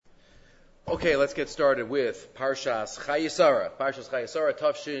Okay, let's get started with Parshas Chayei Sarah. Parshas Chayei Sarah,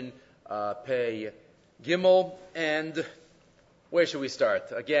 Tavshin Pei Gimel, and where should we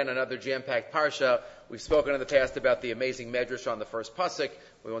start? Again, another jam-packed parsha. We've spoken in the past about the amazing medrash on the first pasuk.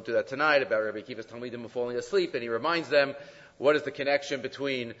 We won't do that tonight, about Rabbi Akiva's Talmidim falling asleep, and he reminds them what is the connection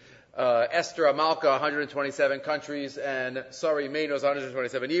between Esther Amalka, 127 countries, and Sarah Imenu's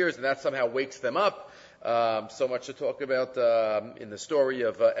 127 years, and that somehow wakes them up. So much to talk about in the story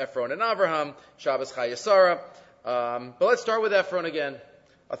of Ephron and Avraham, Shabbos Chayei Sarah. But let's start with Ephron again.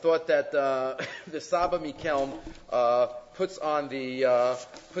 I thought that the Saba Mikelm puts on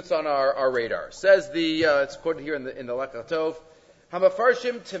our radar. Says it's quoted here in the Lech Tov,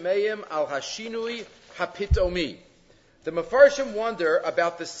 Hamafarshim Temeim al Hashinui Hapitomi. The Mefarshim wonder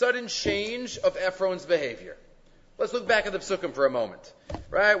about the sudden change of Ephron's behavior. Let's look back at the Psukim for a moment.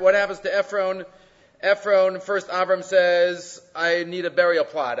 Right? What happens to Ephron? Ephron, first Avram says, I need a burial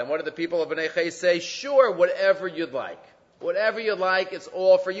plot. And what do the people of Bnei Chai say? Sure, whatever you'd like. Whatever you'd like, it's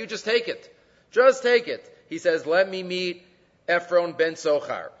all for you. Just take it. Just take it. He says, let me meet Ephron ben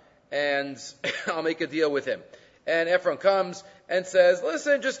Sochar, and I'll make a deal with him. And Ephron comes and says,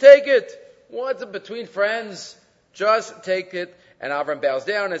 listen, just take it. What's it between friends? Just take it. And Avram bows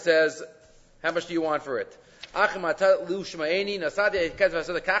down and says, how much do you want for it? Take the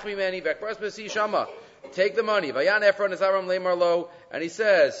money. Vayan Ephron is Aram Lemar Lo, and he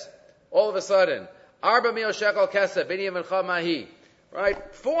says, all of a sudden, Arba Mil Shekel Kesef, Binyamin Chamahi. Right?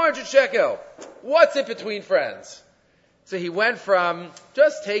 400 shekel. What's it between friends? So he went from,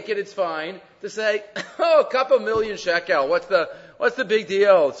 just take it, it's fine, to say, a couple million shekel. What's the big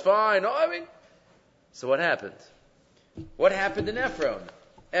deal? It's fine. So what happened? What happened in Ephron?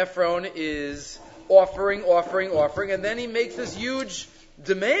 Ephron is offering, and then he makes this huge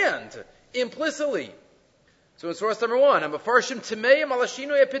demand, implicitly. So in source number 1,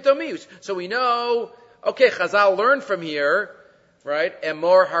 so we know, okay, Chazal learned from here, right?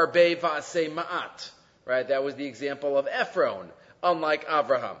 Emor harbe va'aseh ma'at, right? That was the example of Ephron, unlike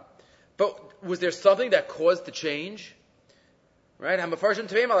Avraham. But was there something that caused the change? Right? First he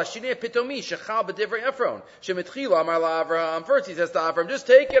says to Avram, just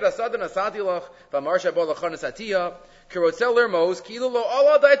take it.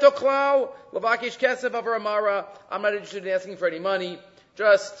 I'm not interested in asking for any money.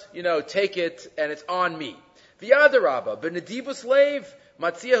 Just, take it, and it's on me. Take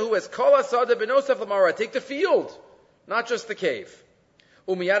the field, not just the cave.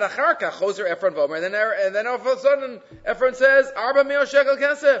 And then all of a sudden, Ephron says, Arba Mil Shekel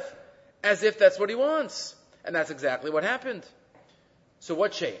Kesef, as if that's what he wants. And that's exactly what happened. So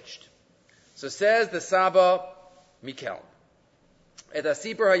what changed? So says the Saba Mikel. At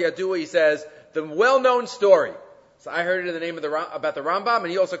Asipur HaYadua, he says, the well-known story. So I heard it in the name of about the Rambam,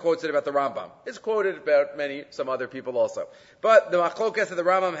 and he also quotes it about the Rambam. It's quoted about some other people also. But the machlokas that the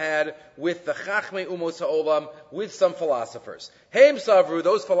Rambam had with the Chachmei Umos HaOlam, with some philosophers. Heim Savru,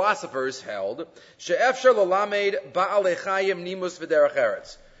 those philosophers held, she'efshar lolamed ba'alei chayim nimus v'derech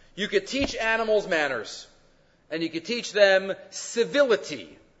eretz. You could teach animals manners, and you could teach them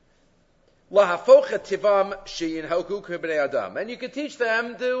civility. Lahafocha tivam sheyinhoku k'bnei adam. And you could teach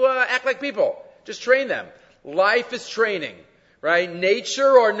them to act like people. Just train them. Life is training, right?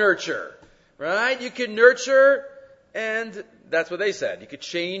 Nature or nurture, right? You can nurture, and that's what they said. You could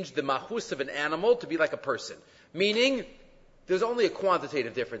change the mahus of an animal to be like a person. Meaning, there's only a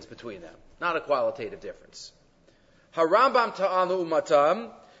quantitative difference between them, not a qualitative difference. Harambam ta'anu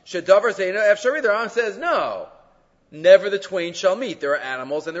umatam, shedavar zeina efshari. The Rambam says, no, never the twain shall meet. There are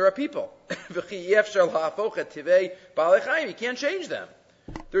animals and there are people. You can't change them.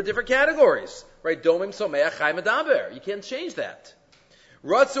 There are different categories, right? Domim someach chai medaber. You can't change that. They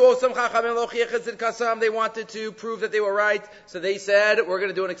wanted to prove that they were right, so they said, we're going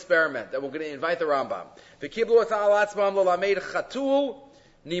to do an experiment, and we're going to invite the Rambam. We're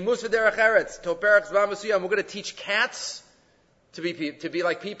going to teach cats to be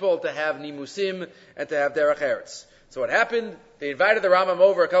like people, to have nimusim, and to have derech eretz. So what happened? They invited the Rambam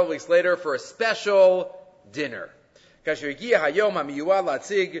over a couple of weeks later for a special dinner. They wanted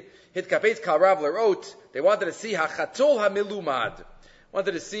to see hachatul hamilumad.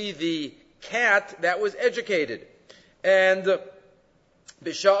 Wanted to see the cat that was educated. And and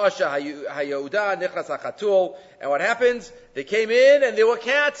what happens? They came in and there were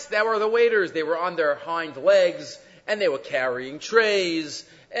cats that were the waiters. They were on their hind legs and they were carrying trays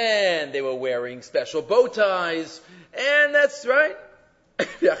and they were wearing special bow ties. And that's right.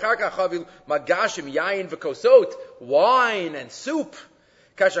 Wine and soup.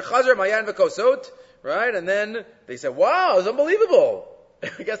 Right? And then they said, wow, it's unbelievable.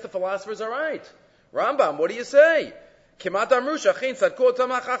 I guess the philosophers are right. Rambam, what do you say?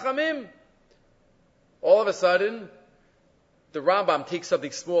 All of a sudden, the Rambam takes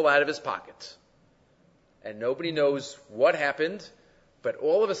something small out of his pocket. And nobody knows what happened, but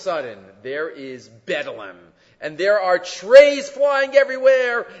all of a sudden, there is bedlam. And there are trays flying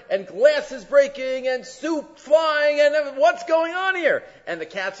everywhere, and glasses breaking, and soup flying, and what's going on here? And the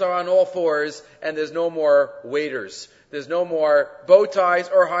cats are on all fours, and there's no more waiters. There's no more bow ties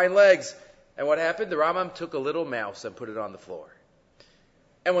or hind legs. And what happened? The Rambam took a little mouse and put it on the floor.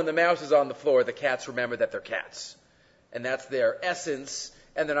 And when the mouse is on the floor, the cats remember that they're cats. And that's their essence,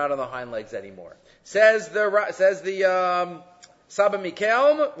 and they're not on the hind legs anymore. Says the Saba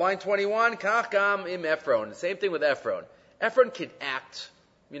Mikelm, line 21, Kach Gam Im Ephron. The same thing with Ephron. Ephron can act,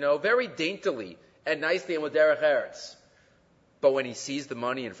 very daintily and nicely and with derech eretz. But when he sees the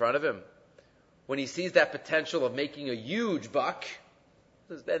money in front of him, when he sees that potential of making a huge buck,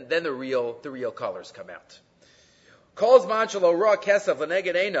 then the real colors come out. Calls manchalo ra kesav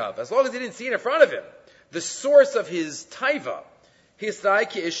leneged einav. As long as he didn't see it in front of him, the source of his taiva, his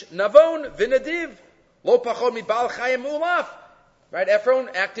kish navon vinadiv lo pachon mibal chayim ulaf. Right? Ephron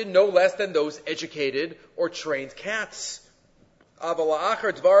acted no less than those educated or trained cats. But once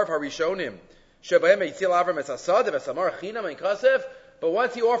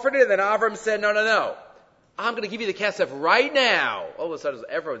he offered it, then Avram said, no. I'm going to give you the kesef right now. All of a sudden,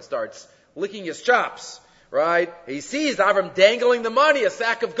 Ephron starts licking his chops. Right? He sees Avram dangling the money, a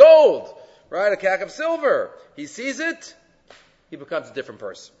sack of gold. Right? A sack of silver. He sees it. He becomes a different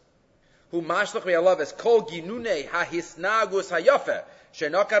person. Who mashlach me'alav es kol ginune hahisnagus hayafe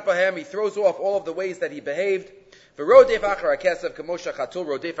shenakat bahem. He throws off all of the ways that he behaved. V'rodef achar hakesef k'mosha chatul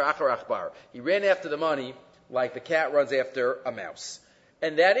rodef achar achbar. He ran after the money like the cat runs after a mouse.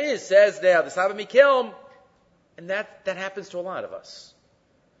 And that is, says there, the Saba Mikelm, and that happens to a lot of us.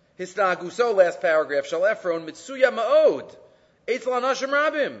 Hisnaguso, last paragraph, shal Ephron mitsuya ma'od eitz lanashim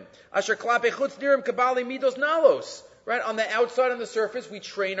rabim asher klape chutz nirim kabali midos nalos. Right? On the outside, on the surface, we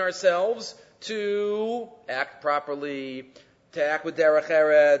train ourselves to act properly, to act with derech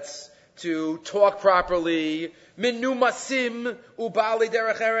eretz, to talk properly, minumasim ubali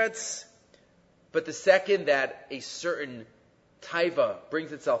derech eretz. But the second that a certain taiva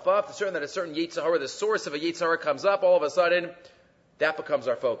brings itself up, the certain that a certain Yetzirah, the source of a Yetzirah comes up, all of a sudden, that becomes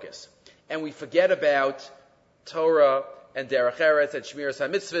our focus. And we forget about Torah and derech eretz and shmiras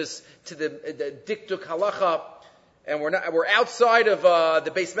hamitzvahs to the diktuk halacha. And we're outside of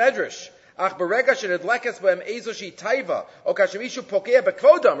the base medrash. Or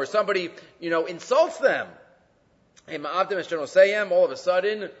somebody, insults them. All of a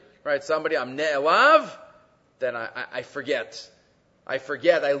sudden, right, somebody, I'm ne'elav, then I forget. I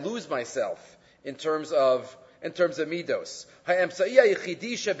lose myself in terms of midos.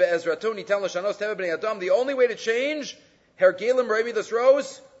 The only way to change, hergelim re'midos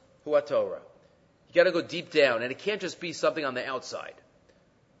rose, hu Torah. You got to go deep down, and it can't just be something on the outside.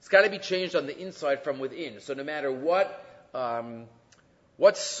 It's got to be changed on the inside from within. So no matter what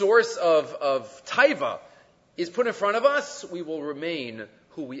source of taiva is put in front of us, we will remain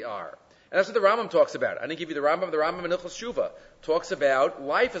who we are. And that's what the Rambam talks about. I didn't give you the Rambam. The Rambam in Hilchos Shuvah talks about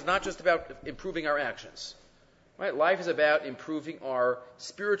life is not just about improving our actions. Right? Life is about improving our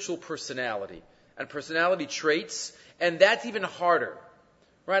spiritual personality and personality traits, and that's even harder.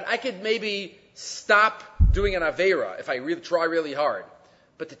 Right? I could maybe stop doing an Aveira if I try really hard.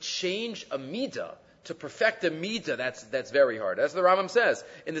 But to change a midah, to perfect a midah, that's very hard. As the Rambam says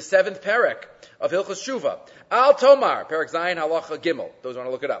in the 7th perek of Hilchos Shuvah, Al Tomar, perek Zayin Halacha Gimel. Those want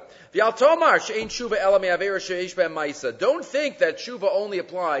to look it up. The Al Tomar she'ein Shuvah ela me'aveira she'eish be'em ma'isa. Don't think that Shuvah only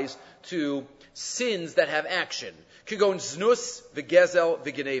applies to sins that have action. Kigon znus v'gezel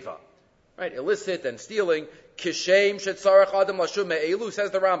v'geneva. Right, illicit and stealing. Kishem shetzarach adam lashum me'elu,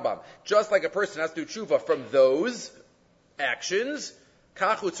 says the Rambam. Just like a person has to do tshuva from those actions,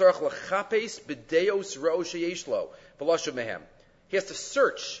 kachu tzarach lechapes b'deos ra'o sheyesh lo v'lashum mehem. He has to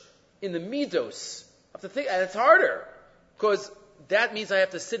search in the midos of the thing, and it's harder because that means I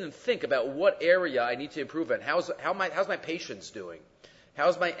have to sit and think about what area I need to improve in. How's my patience doing?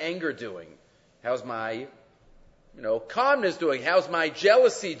 How's my anger doing? How's my calmness doing? How's my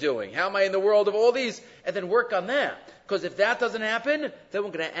jealousy doing? How am I in the world of all these? And then work on that. Because if that doesn't happen, then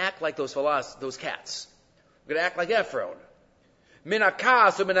we're going to act like those cats. We're going to act like Ephron.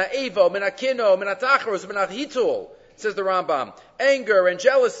 Minakas, minaevo, minakino, minatachros, minahitul, says the Rambam. Anger and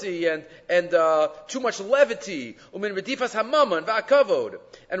jealousy and too much levity. Umin redifas hamaman va'akavod.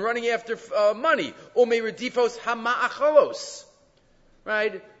 And running after money. Umin redifos hama'achalos.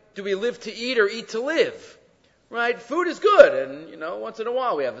 Right? Do we live to eat or eat to live? right? Food is good, and once in a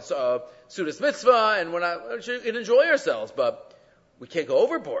while we have a Sudas Mitzvah, and we should enjoy ourselves, but we can't go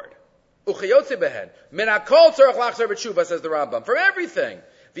overboard. Uchayotze behen min hakol tzarich lachzor b'tshuva, says the Rambam, from everything.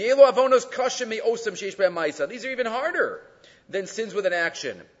 V'elu avonos kashim me'osam sheish behem ma'isa. These are even harder than sins with an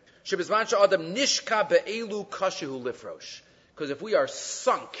action. Shebizman she'adam nishka be'elu kashihu lifrosh. Because if we are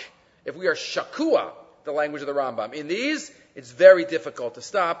sunk, if we are shakua, the language of the Rambam, in these, it's very difficult to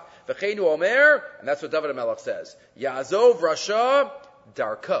stop. V'cheinu omer, and that's what David HaMelech says. Yazov Rasha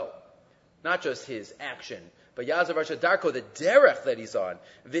Darko. Not just his action, but Yazov Rasha Darko, the derech that he's on.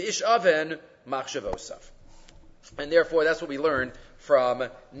 V'ish aven machshavosav. And therefore, that's what we learn from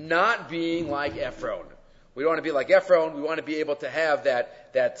not being like Ephron. We don't want to be like Ephron. We want to be able to have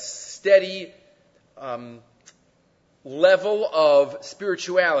that steady level of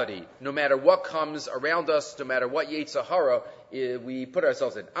spirituality, no matter what comes around us, no matter what Yetzer Hara we put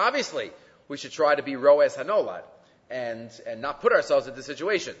ourselves in. Obviously, we should try to be Roes Hanolad and not put ourselves into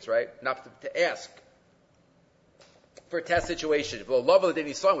situations, right? Not to ask for a test situation. Well, love of the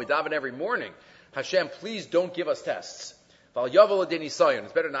Dini Son, we daven every morning. Hashem, please don't give us tests.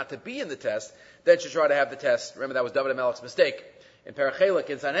 It's better not to be in the test than to try to have the test. Remember, that was David HaMelech's mistake. In Parachelik,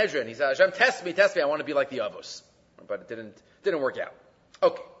 in Sanhedrin, he said, Hashem, test me, I want to be like the Avos. But it didn't work out.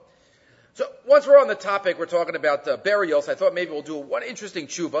 Okay. So, once we're on the topic, we're talking about burials. I thought maybe we'll do one interesting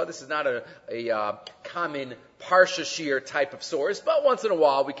tshuva. This is not a common Parsha Shir type of source, but once in a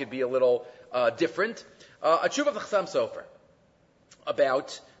while we could be a little different. A tshuva of the Chassam Sofer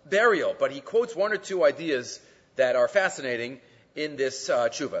about burial, but he quotes one or two ideas that are fascinating in this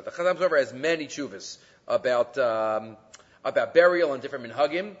tshuva. The Chassam Sofer has many tshuvas about burial and different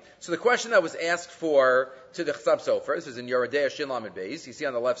minhagim. So the question that was asked to the Chassam Sofer, this is in Yerodei Shin Lamed Beis, you see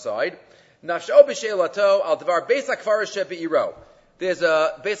on the left side, Nafsho b'she'elato al devar beis hakvaris shebe'iro. There's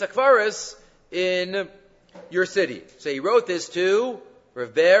a beis hakvaris in your city. So he wrote this to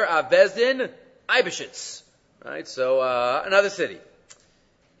Rav Ber Avezdin Eibeshitz. Right, so another city.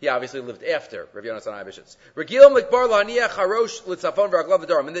 He obviously lived after Rav Yonasan Eibeshitz. Regilam likbar la'aniach harosh litzafon v'raglav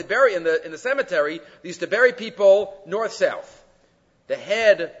v'darim. In the cemetery, they used to bury people north-south. The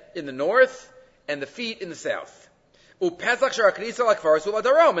head in the north and the feet in the south. Upesach shar haknisa lakvaris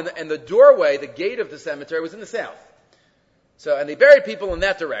u'ladarom. And the doorway, the gate of the cemetery was in the south. So, and they buried people in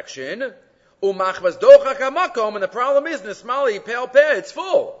that direction. Umachvas dochak hamakom. And the problem is, nismali pale peh, it's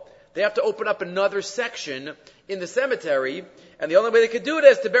full. They have to open up another section in the cemetery, and the only way they could do it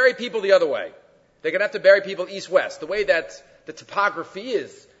is to bury people the other way. They're going to have to bury people east-west, the way that the topography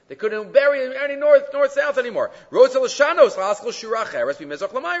is. They couldn't bury any north-south anymore. They want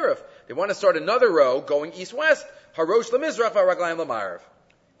to start another row going east-west, and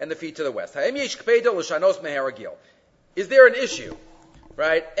the feet to the west. Is there an issue?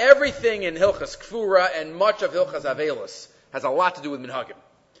 Right? Everything in Hilchas Kfura and much of Hilchas Avelis has a lot to do with Minhagim.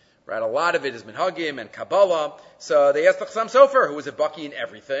 Right, a lot of it is Minhagim and Kabbalah. So they asked the Chassam Sofer, who was a baki in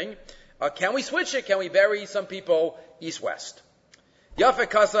everything, can we switch it? Can we bury some people east-west?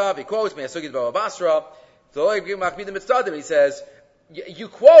 Yafet Kasav, he quotes, Me'asugid Baba Basra, he says, you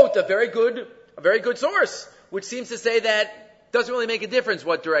quote a very good source, which seems to say that doesn't really make a difference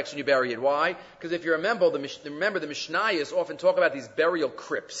what direction you bury it. Why? Because if you remember, the Mishnayos often talk about these burial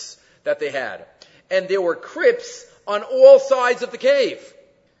crypts that they had. And there were crypts on all sides of the cave.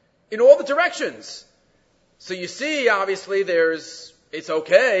 In all the directions. So you see, obviously, it's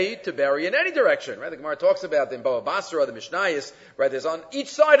okay to bury in any direction, right? The Gemara talks about the Baba Basra, the Mishnayos, right? There's on each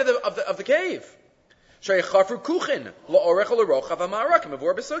side of the cave. But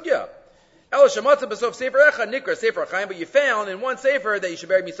you found in one sefer that you should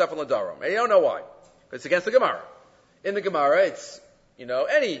bury Misaf and Ladarom. And you don't know why. It's against the Gemara. In the Gemara, it's,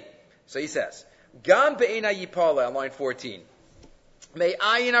 any. So he says, Gam be'ena yipala, on line 14. I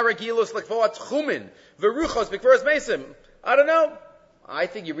don't know. I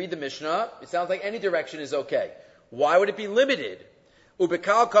think you read the Mishnah, it sounds like any direction is okay. Why would it be limited?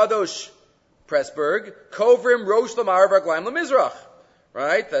 Ubekal Kadosh Pressburg, Kovrim Rosh Lamar Vaglaim Lamizrach.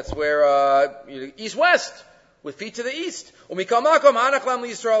 Right? That's where east-west, with feet to the east. But you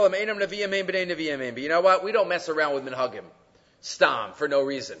know what? We don't mess around with Minhagim. Stam, for no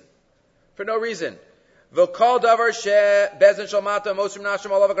reason. And if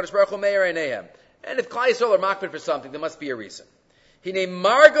Klal Yisrael are makpid for something, there must be a reason. He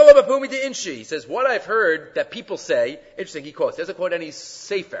says, what I've heard that people say, interesting, he quotes, doesn't quote any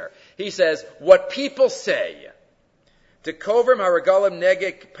sefer. He says, what people say, to kovrim haragalim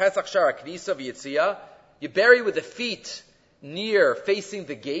negek pesach shara knisa v'yitzia, you bury with the feet near, facing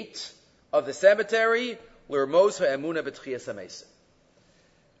the gate of the cemetery, l'rmos ha'emuna b'tchiyas hamesim.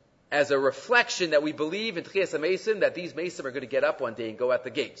 as a reflection that we believe in Tchias HaMesim, that these Mesim are going to get up one day and go out the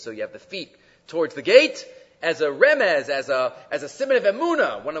gate. So you have the feet towards the gate, as a remez, as a simon of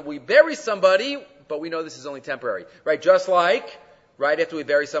emunah, when we bury somebody, but we know this is only temporary. Right? Just like, right after we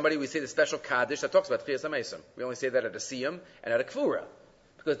bury somebody, we say the special Kaddish that talks about Tchias HaMesim. We only say that at a Siyam and at a Kvura.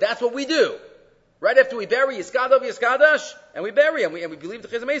 Because that's what we do. Right after we bury Yiskadav Yiskadash, and we bury him, and we believe the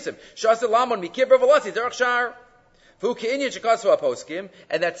Tchias HaMesim. Shasa Lamon Mikibra Velasi Derech Shar.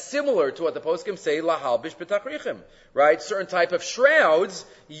 And that's similar to what the poskim say, lahalbish b'tachrichim, right? Certain type of shrouds,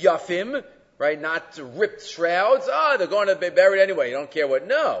 yafim, right? Not ripped shrouds. They're going to be buried anyway. You don't care what.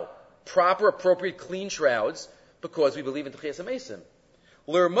 No. Proper, appropriate, clean shrouds, because we believe in Tchias HaMesim.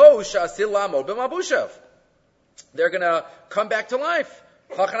 L'rmo shasil lamod b'mabushav. They're going to come back to life.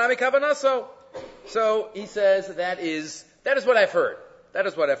 Chachanami kavanaso. So he says that is what I've heard. That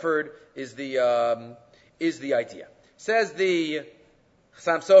is what I've heard is the idea. Says the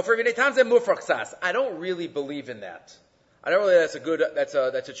Chassam Sofer, I don't really believe in that. I don't really. That's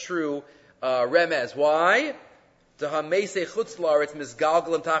a true remez. Why? Because what does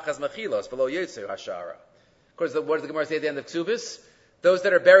the Gemara say at the end of Ksubis? Those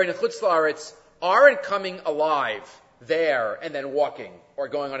that are buried in Chutz La'aretz aren't coming alive there and then walking or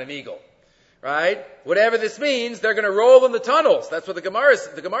going on an eagle. Right? Whatever this means, they're going to roll in the tunnels. That's what the Gemara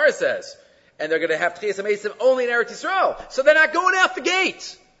says. And they're going to have Tchias HaMesim only in Eretz Yisrael. So they're not going out the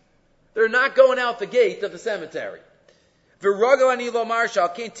gate. They're not going out the gate of the cemetery. That's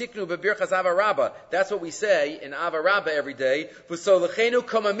what we say in Ava Rabbah every day.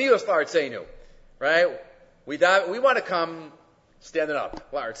 Right? We want to come standing up.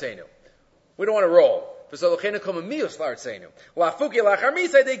 We don't want to roll. Interesting,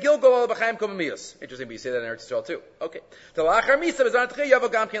 but you say that in Eretz Yisrael too. Okay. So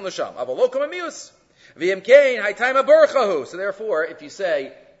therefore, if you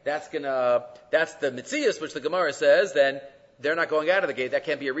say that's the mitzias, which the Gemara says, then they're not going out of the gate. That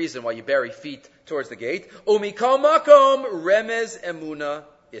can't be a reason why you bury feet towards the gate. Umikol makom remez emuna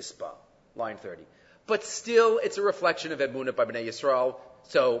ispa. Line 30. But still, it's a reflection of emuna by Bnei Yisrael,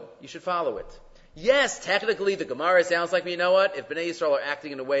 so you should follow it. Yes, technically the Gemara sounds like, you know what? If Bnei Yisrael are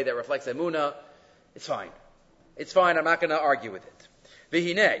acting in a way that reflects Emunah, it's fine. It's fine. I'm not going to argue with it.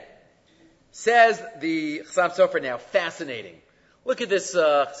 V'hinei. Says the Chassam Sofer now. Fascinating. Look at this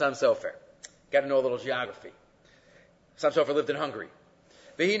Chassam Sofer. Got to know a little geography. Chassam Sofer lived in Hungary.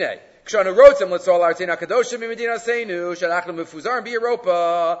 V'hinei.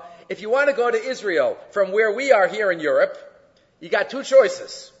 If you want to go to Israel from where we are here in Europe, you got two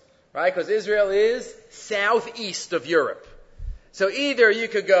choices. Right? Because Israel is southeast of Europe. So either you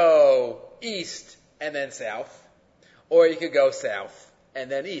could go east and then south, or you could go south and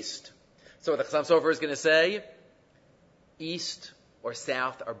then east. So what the Chassam Sofer is going to say, east or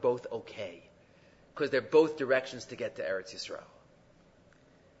south are both okay. Because they're both directions to get to Eretz Yisrael.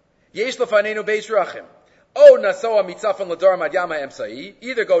 Yesh lefanenu beis rachim. O nasoa mitzafon l'dor mad yama emsai.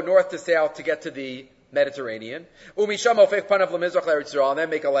 Either go north to south to get to the Mediterranean. Umisham ofech panav lemizrach l'Eretz Yisrael, and then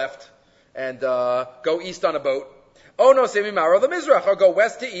make a left and go east on a boat. Oh no, semi maro lemizrach, or go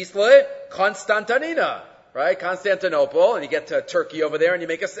west to east le Constantinina, right? Constantinople, and you get to Turkey over there, and you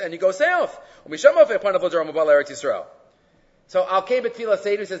go south. Umisham ofech panav l'dor mad Eretz Yisrael. So Al Kebet Tefillah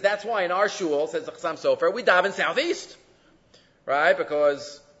Seder says that's why in our shul, says the Chassam Sofer, we daven southeast, right?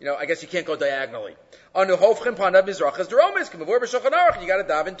 Because I guess you can't go diagonally. Anu hofchen panav mizrachas deromis k'mavur b'shulchan aruch. You got to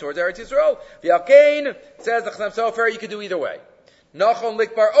daven towards Eretz Yisrael. V'alkein says the Chassam Sofer, you could do either way. Nachon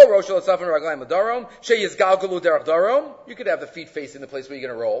likbar o rosh l'safon raglayim l'darom sheyizgalgalu derech darom. You could have the feet facing the place where you're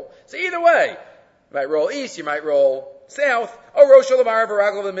going to roll. So either way, you might roll east, you might roll south. O rosh l'marav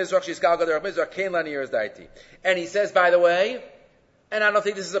raglav l'mizrach sheyizgalgalu derech mizrach kein laniyers daiti. And he says, by the way, and I don't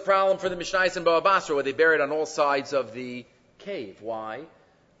think this is a problem for the Mishnayos in Bava Basra where they bury it on all sides of the cave. Why?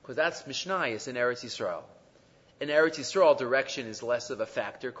 Because that's Mishnayos in Eretz Yisrael. In Eretz Yisrael, direction is less of a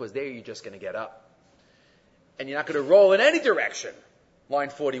factor because there you're just going to get up. And you're not going to roll in any direction. Line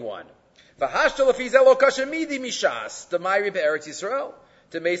Forty-one. Therefore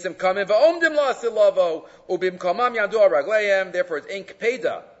it's in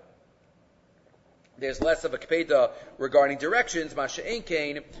Kpeda. There's less of a kpeda regarding directions. Masha'en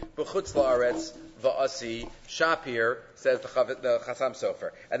kain b'chutz la'aretz va'asi shapir, says the Chassam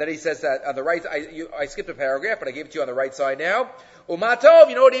Sofer. And then he says that on the right, I skipped a paragraph, but I gave it to you on the right side now. Umatov,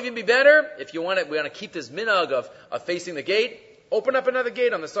 you know what would even be better? If you want it, we want to keep this minhag of facing the gate. Open up another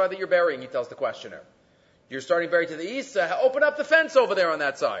gate on the side that you're burying, he tells the questioner. You're starting buried to the east, open up the fence over there on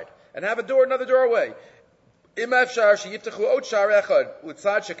that side. And have another doorway. Im afshar sheyiftachu ot shar echad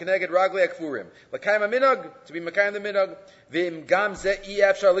utzad shekeneged raglei akfurim l'kayim minhag, to be mekayim the minhag, v'im gam ze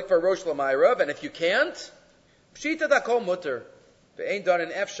afshar likvar rosh l'mayrav, and if you can't, pshita dakol mutter, ve'ain done in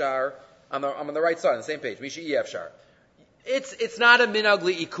afshar. I'm on the right side, on the same page. Mishi afshar. It's not a minhag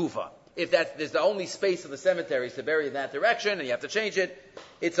li'ikuva. If there's the only space in the cemeteries to bury in that direction, and you have to change it,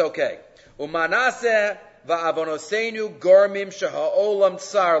 it's okay. Umanaseh va'avonosenu gormim sheha'olam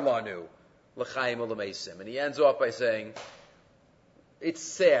tsar lanu l'chaim u'lemesim. And he ends off by saying, it's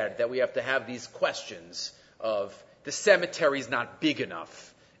sad that we have to have these questions of the cemetery's not big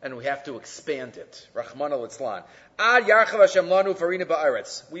enough, and we have to expand it. Rachmana litzlan. Ad yarchav Hashem lanu farina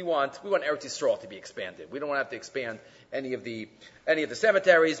ba'aretz. We want Eretz Yisrael to be expanded. We don't want to have to expand any of the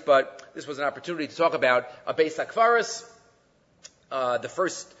cemeteries, but this was an opportunity to talk about a Beis HaKvaros, the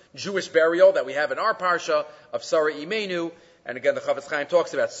first Jewish burial that we have in our parsha of Sarah Imenu. And again, the Chavetz Chaim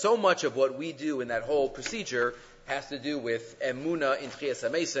talks about so much of what we do in that whole procedure has to do with emuna in Tchias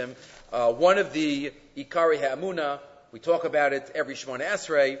HaMesim. One of the Ikari HaEmuna, we talk about it every Shemona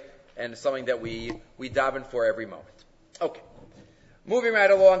Esrei, and it's something that we daven for every moment. Okay, moving right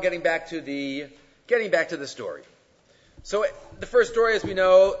along, getting back to the story. So the first story, as we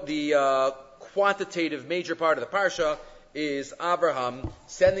know, the quantitative major part of the parsha is Abraham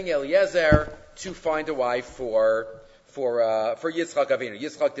sending Eliezer to find a wife for Yitzchak Avinu.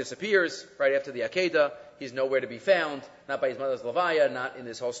 Yitzchak disappears right after the Akedah. He's nowhere to be found, not by his mother's Levaya, not in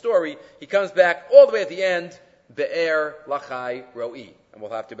this whole story. He comes back all the way at the end, Be'er Lachai Ro'i. And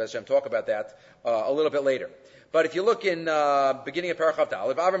we'll have to, Be'ez Hashem, talk about that a little bit later. But if you look in beginning of Parachav Dal,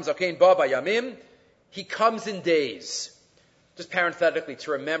 if Avram Zakein Ba Bayamim, he comes in days. Just parenthetically,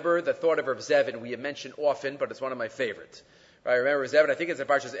 to remember the thought of Rav Zevin, we have mentioned often, but it's one of my favorites. Right? Remember Rav Zevin, I think it's in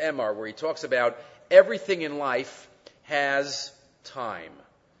Parshas Emor, where he talks about everything in life has time.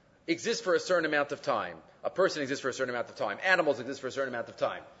 Exists for a certain amount of time. A person exists for a certain amount of time. Animals exist for a certain amount of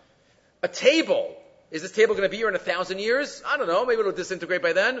time. A table, is this table going to be here in 1,000 years? I don't know, maybe it'll disintegrate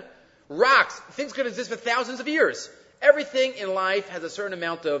by then. Rocks, things could exist for thousands of years. Everything in life has a certain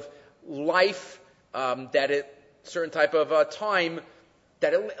amount of life, certain type of time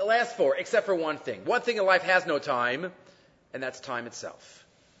that it lasts for, except for one thing. One thing in life has no time, and that's time itself.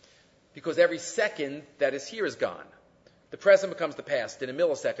 Because every second that is here is gone. The present becomes the past in a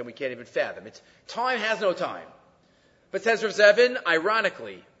millisecond. We can't even fathom it. Time has no time. But says Rav Zevin,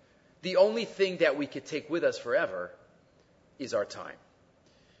 ironically, the only thing that we could take with us forever is our time.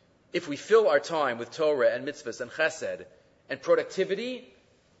 If we fill our time with Torah and mitzvahs and chesed and productivity,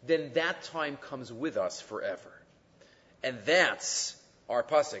 then that time comes with us forever. And that's our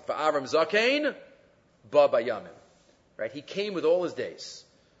pasuk. Va'avram zakein ba bayamim. Right? He came with all his days.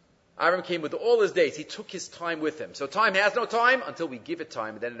 Avram came with all his days. He took his time with him. So time has no time until we give it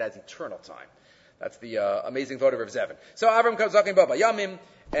time, and then it has eternal time. That's the amazing thought of Rav Zevin. So Avram comes zakein ba bayamim,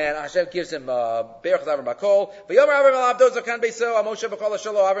 and Hashem gives him Be'er Avram Bakol. V'yomer Avram al Abdo Zakan Beiso Moshe Bakol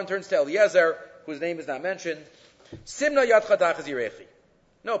Shalo. Avram turns to Eliezer, whose name is not mentioned. Simna Yadcha Dachaz Yirechi.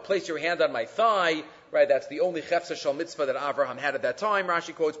 No, place your hand on my thigh. Right, that's the only chefsa shal mitzvah that Avraham had at that time.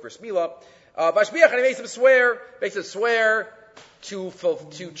 Rashi quotes Bris Milah. Vashmiach, and he makes him swear to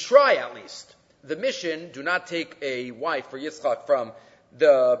try at least the mission. Do not take a wife for Yitzchak from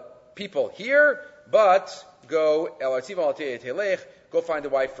the people here, but go go find a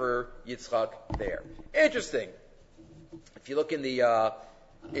wife for Yitzchak there. Interesting. If you look in the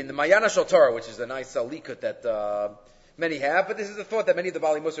Mayana Shal Torah, which is a nice likut that many have, but this is a thought that many of the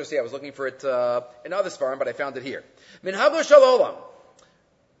Bali Musar say. I was looking for it in other Sfarim, but I found it here. Minhago Shal Olam.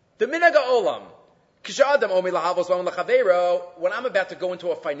 The Minaga Olam. When I'm about to go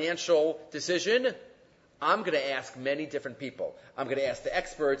into a financial decision, I'm going to ask many different people. I'm going to ask the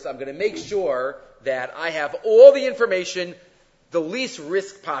experts. I'm going to make sure that I have all the information, the least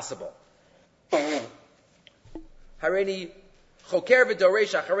risk possible. Hareini choker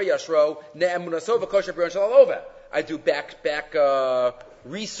v'doresh acharei yashro ne'emunaso v'kosher b'ron shalalova. I do back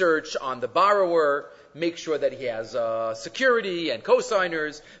research on the borrower, make sure that he has security and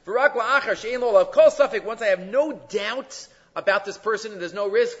co-signers. Once I have no doubt about this person and there's no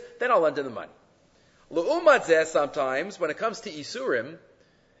risk, then I'll lend him the money. Sometimes, when it comes to Isurim,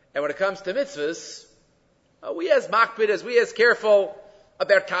 and when it comes to mitzvahs, we as makpid, we as careful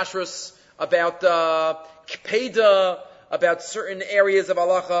about kashrus, about kpeda, about certain areas of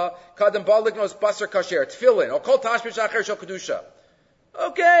halacha. Kadam baliknos basar kasher, tefillin, or kol tashmish acher shel kedusha.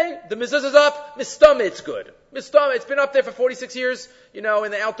 Okay, the mezuzah is up, mistama, it's good. Mistama, it's been up there for 46 years, in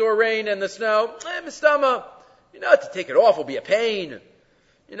the outdoor rain and the snow. Mistama, to take it off will be a pain.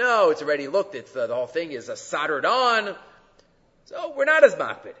 It's already looked, the whole thing is soldered on. So we're not as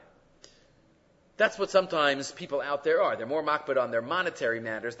makpid. That's what sometimes people out there are. They're more makbid on their monetary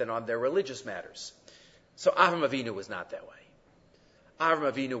matters than on their religious matters. So Avram Avinu was not that way.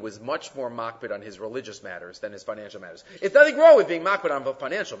 Avram Avinu was much more makbid on his religious matters than his financial matters. It's nothing wrong with being makbid on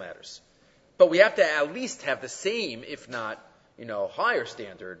financial matters. But we have to at least have the same, if not, higher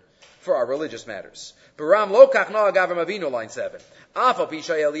standard for our religious matters. Baram lo kach na'ag Avram Avinu, line 7. Afal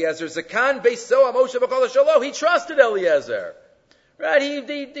pishay Eliezer zakan beiso Moshe b'kol shalo. He trusted Eliezer. Right? He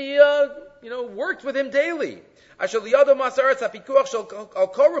worked with him daily. Eliezer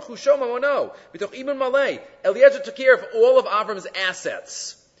took care of all of Avram's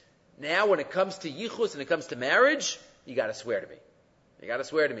assets. Now, when it comes to yichus and it comes to marriage, you got to swear to me. You got to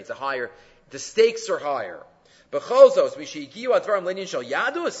swear to me. The stakes are higher. B'chozos mishigiu advarim lenin shel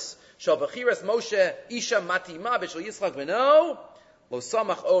yadus shel b'chiras Moshe isha matima b'shel Yitzchak b'no lo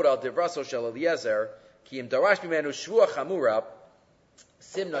samach od al divraso shel Eliezer ki im darash b'menu shvua chamura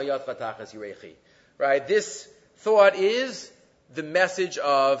simna yad chatachas yirechi. Right? This thought is the message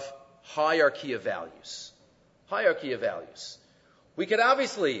of hierarchy of values. Hierarchy of values. We can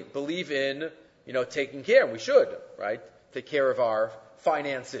obviously believe in, taking care, and we should, right? Take care of our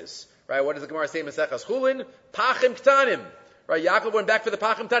finances. Right? What does the Gemara say in Maseches Chulin? Pachim ktanim. Right? Yaakov went back for the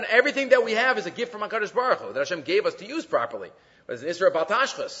pachim ktanim. Everything that we have is a gift from HaKadosh Baruch Hu that Hashem gave us to use properly. But it's an Isra Bal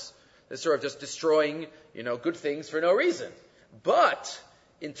Tashchas. This sort of just destroying, good things for no reason. But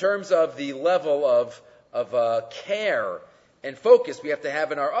in terms of the level of care and focus we have to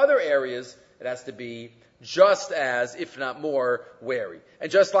have in our other areas, it has to be just as, if not more, wary. And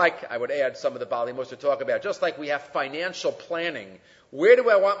just like, I would add some of the Bali Moshe talk about, just like we have financial planning, where do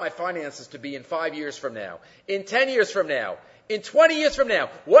I want my finances to be in 5 years from now, in 10 years from now, in 20 years from now?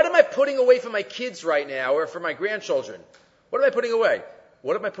 What am I putting away for my kids right now or for my grandchildren? What am I putting away?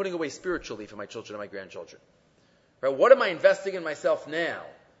 What am I putting away spiritually for my children and my grandchildren? Right? What am I investing in myself now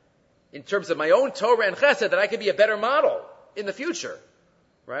in terms of my own Torah and Chesed that I can be a better model in the future?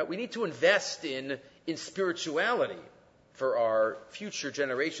 Right? We need to invest in spirituality for our future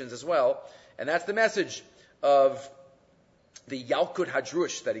generations as well. And that's the message of the Yalkut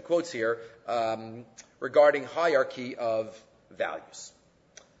Hadrush that he quotes here regarding hierarchy of values.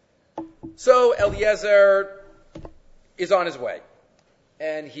 So Eliezer is on his way.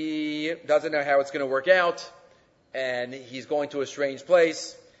 And he doesn't know how it's going to work out. And he's going to a strange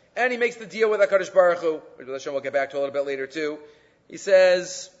place. And he makes the deal with HaKadosh Baruch Hu, which Hashem will get back to a little bit later too. He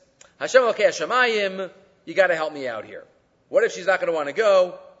says, Hashem Elokei Hashemayim, you got to help me out here. What if she's not going to want to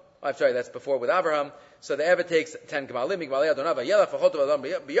go? Oh, I'm sorry, that's before with Abraham. So the Eved takes 10 Gemalim, Gemalei Adonai, Vayelach, Vachoto Adam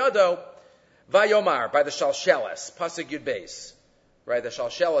Biyado, Vayomar, by the Shalsheles, Pasuk Yud Beis. Right, the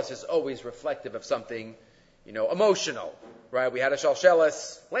Shalsheles is always reflective of something, emotional. Right, we had a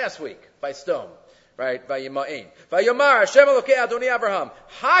Shalsheles last week by stone. Right, Vayima'in. Vayomar, Hashem Elokei Adonai Abraham,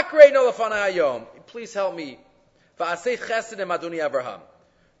 Hakrei no lefana hayom. Please help me. Va'aseh chesed em Adonai Abraham.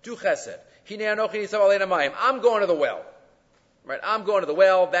 Do chesed. Hinei anochi nisav alein hamayim. I'm going to the well. Right, I'm going to the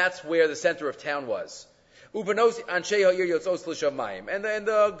well. That's where the center of town was. Ubenos anshei ha'ir yotzos l'shav mayim. And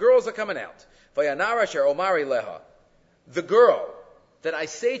the girls are coming out. Vayanara asher omari leha. The girl that I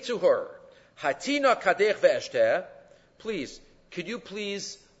say to her, Hatina kadech ve'eshteh. Please, could you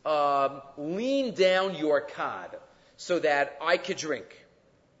please lean down your cod so that I could drink?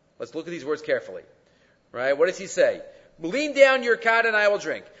 Let's look at these words carefully. Right? What does he say? Lean down your cod and I will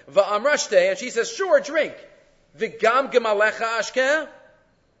drink. Va'amrashte, and she says, sure, drink. V'gam gemalecha ashkeh,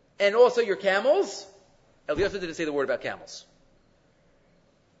 and also your camels. Eliezer didn't say the word about camels.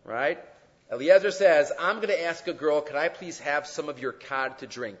 Right? Eliezer says, I'm going to ask a girl, could I please have some of your cod to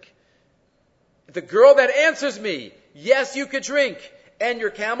drink? The girl that answers me, yes, you could drink, and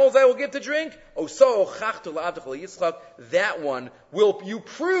your camels I will give to drink, that one will you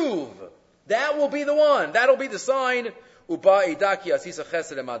prove. That will be the one. That'll be the sign. And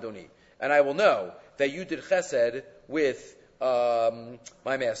I will know that you did chesed with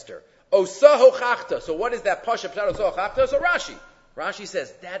my master. So what is that? So Rashi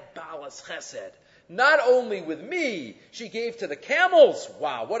says, that balas chesed. Not only with me, she gave to the camels.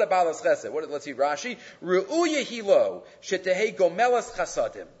 Wow, what a balas chesed. Let's see Rashi. Ru'uye hilo, shetehei gomelas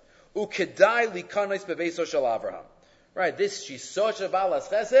chasadim, ukedai likanos beveso shel Avraham. Right, she's such a balas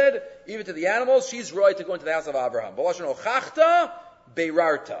chesed, even to the animals, she's right to go into the house of Abraham. B'lashon ochachta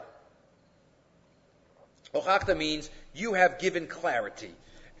beirarta. Ochachta means you have given clarity.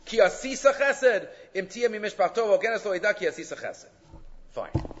 Ki asisa chesed, imtia mimishpachto v'ogenes lo eda ki asisa chesed.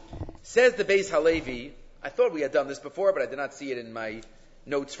 Fine. Says the Beis Halevi, I thought we had done this before, but I did not see it in my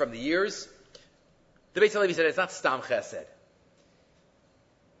notes from the years. The Beis Halevi said it's not stam chesed.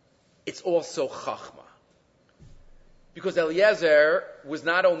 It's also chachma. Because Eliezer was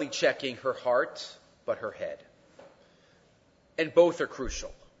not only checking her heart, but her head. And both are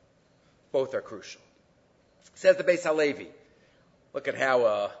crucial. Both are crucial. Says the Beis Halevi. Look at how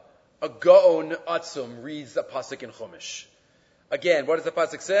a Gaon Atzum reads the pasuk in Chumash. Again, what does the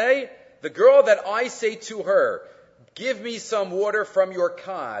pasuk say? The girl that I say to her, give me some water from your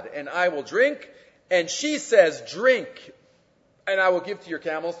cod, and I will drink. And she says, drink, and I will give to your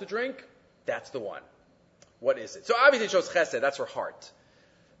camels to drink. That's the one. What is it? So obviously it shows chesed, that's her heart.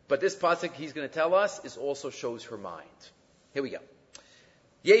 But this pasuk he's going to tell us also shows her mind. Here we go.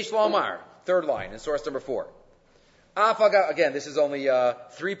 Yesh Lomar, third line in source number 4. Again, this is only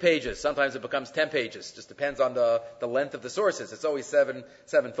 3 pages. Sometimes it becomes 10 pages. Just depends on the length of the sources. It's always seven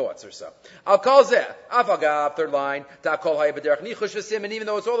thoughts or so. I'll call zeh. Afagav, third line. Ta'kol hayibederach nichush v'sim. And even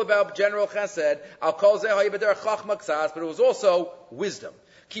though it's all about general chesed, I'll call zeh hayibederach chachma ksas. But it was also wisdom.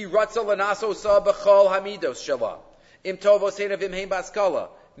 Ki ratza lanaso sa b'chol hamidos shala. Im tovo seina v'imheim baskala.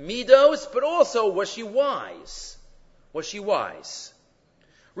 Midos, but also was she wise? Was she wise?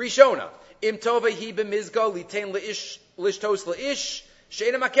 Rishona. Im tova hi b'mizga litain leish lishtos leish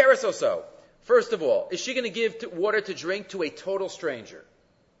sheina makeres oso. First of all, is she going to give water to drink to a total stranger?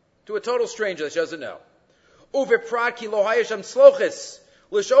 To a total stranger that she doesn't know. Uveprat ki lo hayasham slochis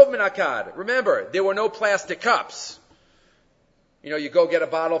lishov min akad. Remember, there were no plastic cups. You go get a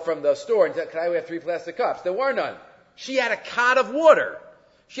bottle from the store and say, can I have 3 plastic cups? There were none. She had a cod of water.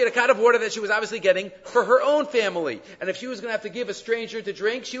 She had a cod of water that she was obviously getting for her own family. And if she was going to have to give a stranger to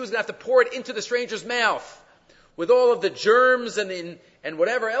drink, she was going to have to pour it into the stranger's mouth with all of the germs and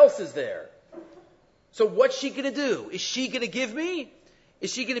whatever else is there. So what's she going to do? Is she going to give me?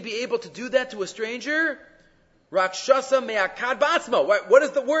 Is she going to be able to do that to a stranger? Rakshasa me'akad batzmo. What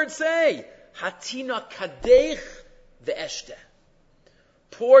does the word say? Hatina kadech ve'eshte.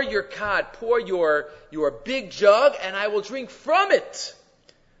 Pour your cod, pour your big jug, and I will drink from it.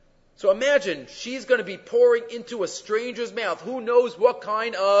 So imagine, she's going to be pouring into a stranger's mouth. Who knows where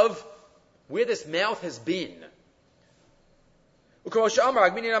this mouth has been. And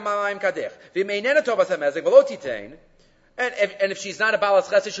if she's not a balas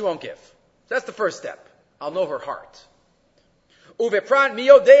chesed, she won't give. That's the first step. I'll know her heart. The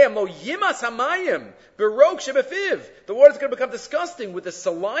water's going to become disgusting with the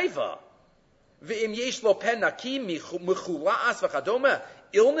saliva.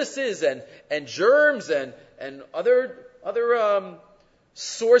 Illnesses and germs and other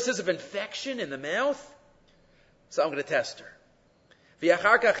sources of infection in the mouth. So I'm going to test her.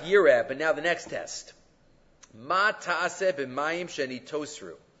 But now the next test.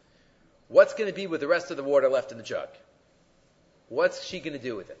 What's going to be with the rest of the water left in the jug? What's she going to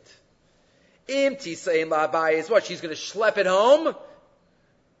do with it? What? She's going to schlep it home?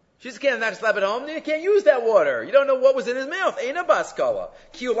 She's can't not slap it home. You can't use that water. You don't know what was in his mouth. Eina baskala.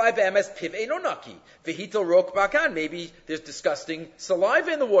 Kiulai be'emes piv eino naki. Vehitel rok bakan. Maybe there's disgusting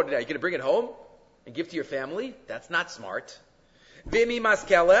saliva in the water now. You're going to bring it home and give to your family? That's not smart. Vimi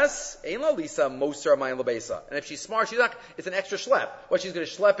maskeles ein la lisa moser mayin lebesa. And if she's smart, it's an extra schlep. What, she's going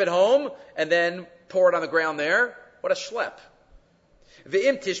to schlep it home and then pour it on the ground there? What a schlep.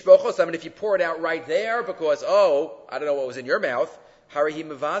 Ve'im tishbochos. I mean, if you pour it out right there because, I don't know what was in your mouth. Harihi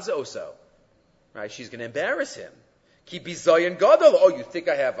mevaza oso. Right? She's going to embarrass him. Ki bizayin gadol. Oh, you think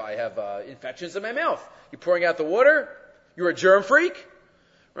I have infections in my mouth. You're pouring out the water? You're a germ freak?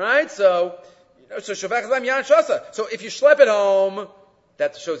 Right? So if you schlep it home,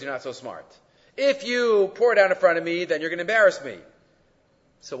 that shows you're not so smart. If you pour it out in front of me, then you're going to embarrass me.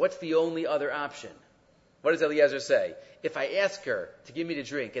 So what's the only other option? What does Eliezer say? If I ask her to give me to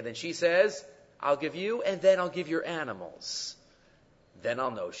drink, and then she says, I'll give you, and then I'll give your animals, then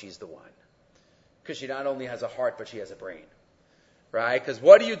I'll know she's the one. Because she not only has a heart, but she has a brain. Right? Because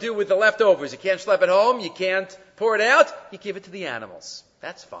what do you do with the leftovers? You can't schlep it home, you can't pour it out, you give it to the animals.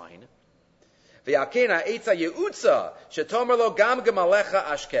 That's fine. And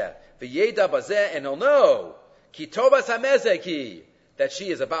he'll know that she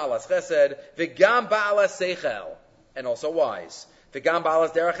is a ba'alas chesed, v'gam ba'alas seichel, and also wise. V'gam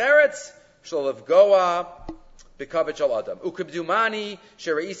ba'alas derech eretz, sh'lev goa, b'kavod shel adam. Ukibdumani,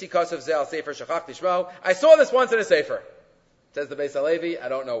 shereisi kasav ze al sefer shachach tishmo. I saw this once in a sefer. Says the Beis Halevi, I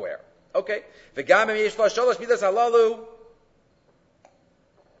don't know where. Okay. V'gam im yesh lo shalosh midas halalu.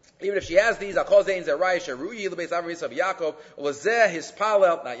 Even if she has these, I'll call Zayin Zerai, Sheruyi, Lebeis Avram Yisrael Yaakov, Olazeh,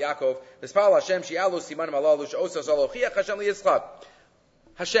 Hispalel, not Yaakov, Hispalel Hashem, Shialu, Simanim Alalu, She'osa Zalochiach, Hashem Liyitzchak.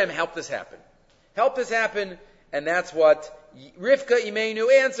 Hashem, help this happen. Help this happen, and that's what Rivka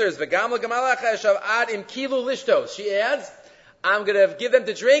Imenu answers. V'gam l'gamalach Hashav ad im kilu lishtos. She adds, I'm going to give them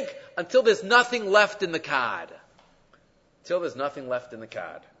to drink until there's nothing left in the cod. till there's nothing left in the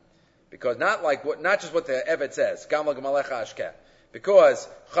card. Because not just what the Evet says, Gamal Gamalecha Ashke. Because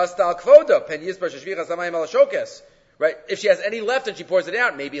Chastal Kvoda, Pen Yisbar Sheshvichas Hamayim Al Shokes. Right? If she has any left and she pours it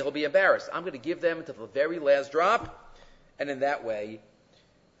out, maybe he'll be embarrassed. I'm going to give them until the very last drop, and in that way,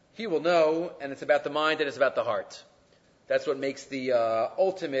 he will know, and it's about the mind and it's about the heart. That's what makes the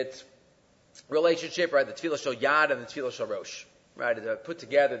ultimate relationship, right? The Tefillah Shel Yad and the Tefillah Shel Rosh. Right? Put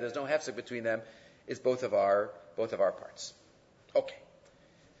together, there's no hefsek between them, is both of our parts. Okay.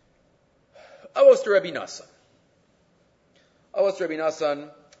 Avos to Rabbi Nassan. Avos to Rabbi Nassan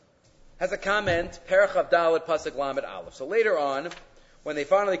has a comment, Perach Avdalet Pasuk Lamed Aleph. So later on, when they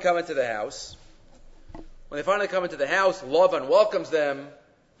finally come into the house, Lavan welcomes them.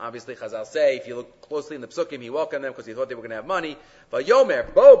 Obviously, Chazal say, if you look closely in the Psukim, he welcomed them because he thought they were going to have money.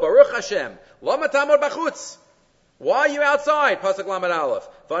 Vayomer, Bo, Baruch Hashem, Lama Tamod Bachutz. Why are you outside? Pasuk Lamed Aleph.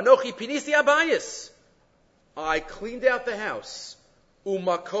 Vanochi Pinisi Abayis. I cleaned out the house.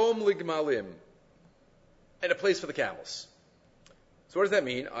 Umakom Ligmalim. And a place for the camels. So what does that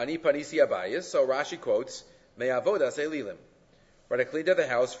mean? Ani Panisi Abayis. So Rashi quotes, Me Avodas Elilim. Right, I cleaned out the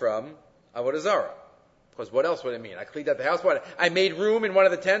house from Avodah Zarah. Because what else would it mean? I cleaned out the house. What? I made room in one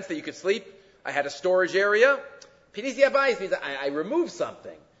of the tents that you could sleep. I had a storage area. Pinisi Abayis means I removed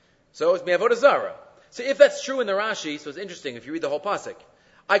something. So it's Me Avodah Zarah. So if that's true in the Rashi, so it's interesting if you read the whole pasuk.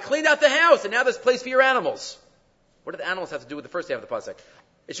 I cleaned out the house, and now there's place for your animals. What do the animals have to do with the first half of the pasuk?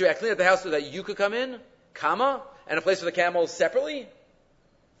 It's true, I cleaned out the house so that you could come in, comma, and a place for the camels separately? Is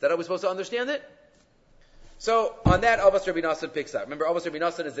that how we're supposed to understand it? So on that, Avos Rabbi Nassan picks up. Remember, Avos Rabbi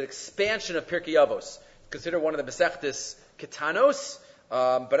Nassan is an expansion of Pirkei Avos. Considered one of the Masechtas Ketanos,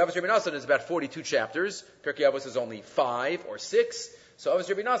 but Avos Rabbi Nassan is about 42 chapters. Pirkei Avos is only 5 or 6. So Avos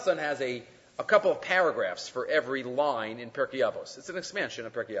Rabbi Nassan has a couple of paragraphs for every line in Pirkei Avos. It's an expansion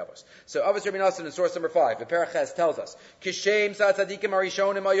of Pirkei Avos. So Avos Rabbi Nassan in source number 5, the Paraches tells us, Kishem sa tzadikim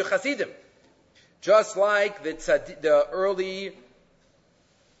arishonim ayu chasidim. Just like the early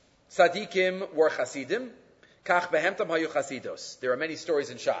tzadikim were chasidim, kach behemtam hayu chasidos. There are many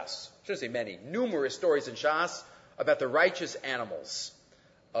stories in Shas. I shouldn't say many, numerous stories in Shas about the righteous animals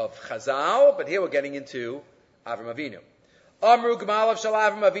of Chazal, but here we're getting into Avram Avinu. Amru Gmalav Shal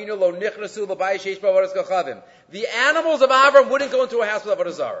Avram Avinu lo nichnasu l'bayis sheish b'avodas kochavim. The animals of Avram wouldn't go into a house with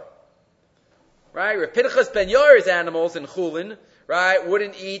avodah zarah. Right? Rav Pinchas ben Yair's animals in Chulin, right,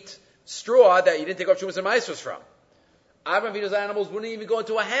 wouldn't eat straw that you didn't take off Shumas and Maasros from. Avram Avinu's animals wouldn't even go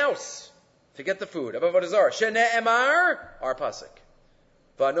into a house to get the food of avodah zarah. Shene'emar, our pasuk.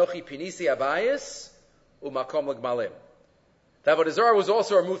 V'anochi pinisi abayis u'makom l'gmalim. The avodah zarah was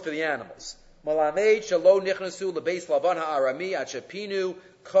also removed for the animals. Malamed shalo nichnasu lebeis lavan ha'arami achapinu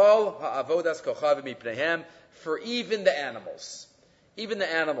kol ha'avodas kochavim mipnehem. For even the animals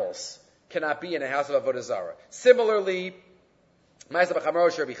cannot be in a house of avodah zarah. Similarly, Ma'aseh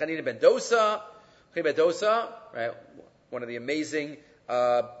b'chamarosh Rabbi Chanina ben Dosa, right, one of the amazing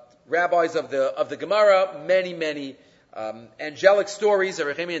rabbis of the Gemara, many angelic stories of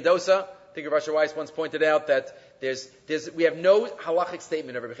Rabbi Chanina ben Dosa. I think Rav Asher Weiss once pointed out that we have no halachic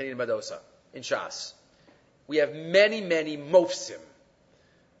statement of Rabbi Chanina ben Dosa in Shas. We have many mofsim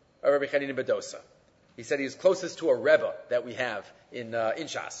of Rabbi Chanina ben Dosa. He said he was closest to a Rebbe that we have in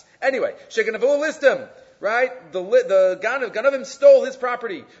Shas. Anyway, Shekanavu list him, right? The Ganavim stole his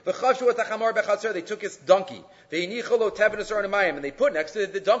property. They took his donkey. And they put next to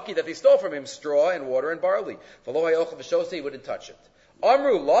the donkey that they stole from him straw and water and barley. He wouldn't touch it.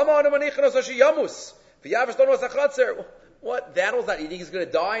 What? The animal's not eating. He's going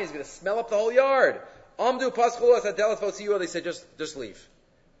to die. He's going to smell up the whole yard. They said, just leave.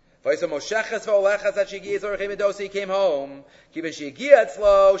 He came home.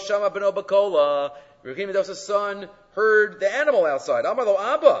 Rabbi Medosa's son heard the animal outside. Amarlo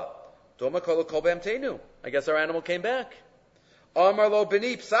Abba. I guess our animal came back. Amarlo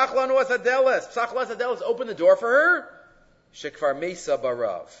Beni. Psachlanu asadeles. Psachlanu asadeles. Open the door for her. Shekfar Mesa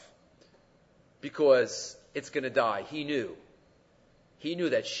Barav. Because it's going to die. He knew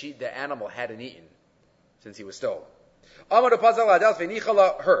that the animal hadn't eaten since he was stolen. The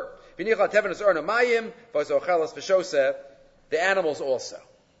animals also.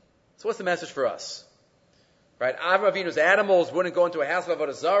 So what's the message for us? Right? Avram Avinu's animals wouldn't go into a house of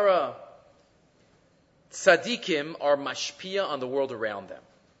avodah zarah. Tzadikim are mashpia on the world around them.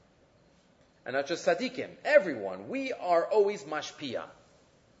 And not just tzadikim, everyone. We are always mashpia.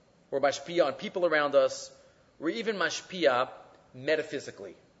 We're mashpia on people around us. We're even mashpia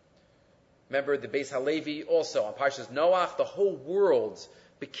metaphysically. Remember the Beis Halevi also on Parshas Noach, the whole world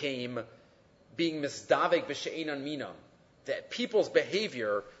became being misdavek b'she'enan minam. That people's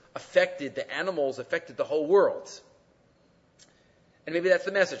behavior affected the animals, affected the whole world. And maybe that's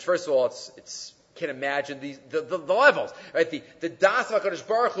the message. First of all, it's can't imagine the levels, right? The das of HaKadosh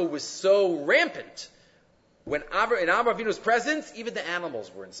Baruch Hu was so rampant. When in Avraham Avinu's presence, even the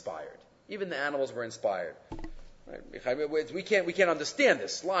animals were inspired. Even the animals were inspired. Right? We can't understand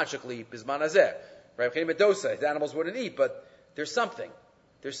this logically. Bisman hazeh, right? The animals wouldn't eat, but there's something.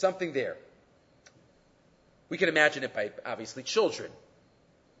 There's something there. We can imagine it by obviously children,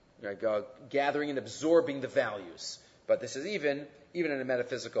 right? Gathering and absorbing the values. But this is even in a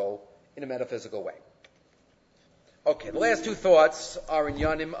metaphysical way. Okay, the last two thoughts are in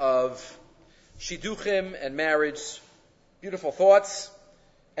Yanim of Shidduchim and marriage. Beautiful thoughts.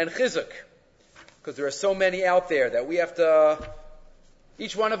 And Chizuk. Because there are so many out there that we have to,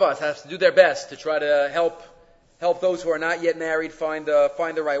 each one of us has to do their best to try to help those who are not yet married find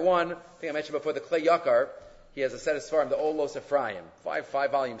the right one. I think I mentioned before the Klei Yakar. He has a set of Sfarim, the Olos Ephraim,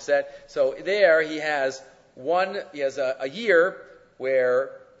 five volume set. So there he has a year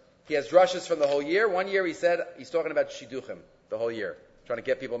where he has drushes from the whole year. One year he's talking about Shidduchim the whole year, trying to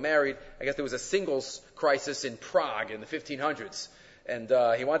get people married. I guess there was a singles crisis in Prague in the 1500s. And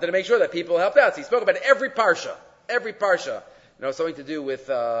he wanted to make sure that people helped out. So he spoke about every parsha, something to do with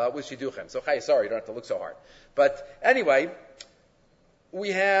Shidduchim. So Chayei Sarah, you don't have to look so hard. But anyway,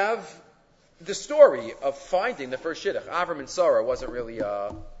 we have the story of finding the first shidduch. Avram and Sarah wasn't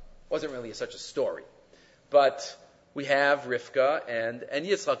really such a story, but we have Rivka and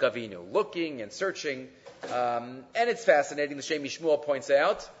Yitzchak Avinu looking and searching, and it's fascinating. The Shem Yishmuel points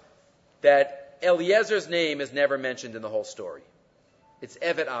out that Eliezer's name is never mentioned in the whole story. It's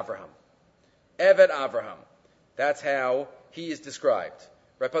Evet Avraham. Evet Avraham. That's how he is described.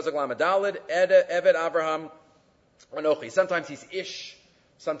 Right? Pasuk Lamed Daled, Evet Avraham Anochi. Sometimes he's Ish,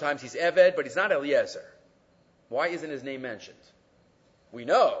 sometimes he's Eved, but he's not Eliezer. Why isn't his name mentioned? We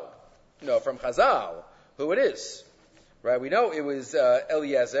know from Chazal who it is. Right? We know it was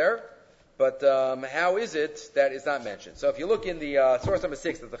Eliezer, but how is it that it's not mentioned? So if you look in the source number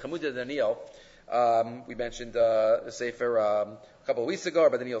 6, that's the Chamudah Daniel, we mentioned the Sefer a couple of weeks ago,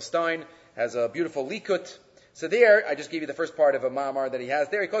 but Daniel Stein has a beautiful likut. So there, I just gave you the first part of a mamar that he has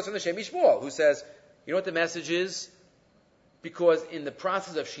there. He quotes from the Shem Yishmuel, who says, you know what the message is? Because in the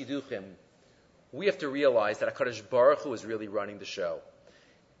process of Shidduchim, we have to realize that HaKadosh Baruch Hu is really running the show.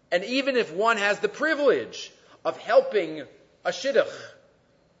 And even if one has the privilege of helping a shidduch,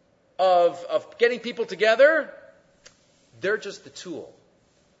 of getting people together, they're just the tool.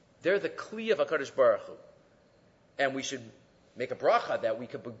 They're the kli of HaKadosh Baruch Hu. And we should make a bracha that we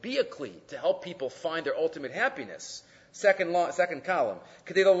could be a kli to help people find their ultimate happiness. Second column.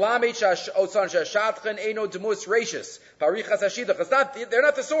 They're not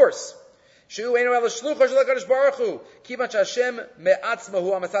the source. So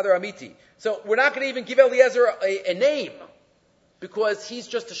we're not going to even give Eliezer a name, because he's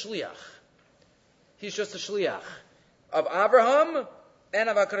just a shliach. He's just a shliach of Abraham and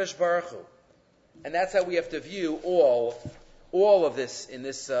of HaKadosh Baruch Hu. And that's how we have to view all of this in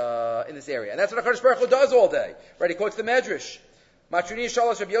this area. And that's what HaKadosh Baruch Hu does all day. Right? He quotes the Medrash. How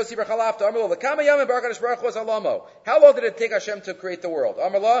long did it take Hashem to create the world?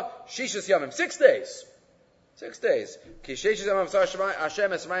 Amarla, Shishas Yamim, 6 days. 6 days.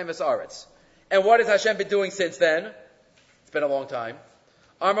 And what has Hashem been doing since then? It's been a long time.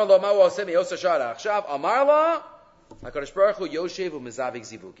 Amarla, Amarla, HaKadosh Baruch Hu Yoshev u'Mezavik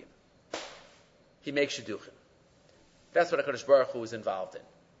Zivugim. He makes shidduchim. That's what HaKadosh Baruch Hu is involved in.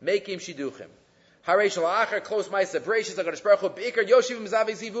 Making shidduchim. Harei Shalachar, close Ma'aseh Bereishis, HaKadosh Baruch Hu Beikar Yoshev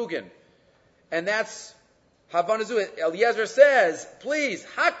u'Mezavik Zivugim. And that's Havanazu. Eliezer says, please,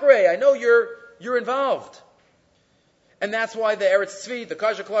 Hakre, I know you're involved. And that's why the Eretz Tzvi, the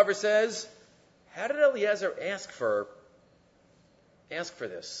Kasha Klover says, how did Eliezer ask for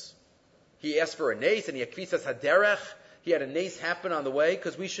this? He asked for a nace, and he akvisas haderech. He had a nace happen on the way,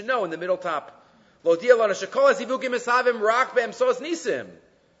 because we should know in the middle top,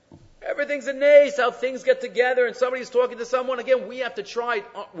 everything's a nace, how things get together, and somebody's talking to someone. Again, we have to try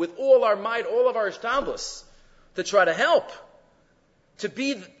with all our might, all of our ishtadlus, to try to help, to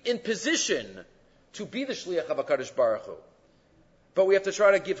be in position to be the shliach of HaKadosh Baruch Hu. But we have to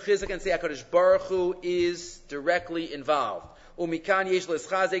try to give chizuk and say HaKadosh Baruch Hu is directly involved. Umikan yesh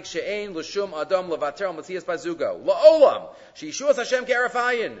l'schazek she'ein l'shum adam levater al matzias bazugo la'olam she'yishuas Hashem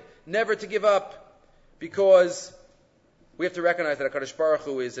ke'arafayin, never to give up, because we have to recognize that HaKadosh Baruch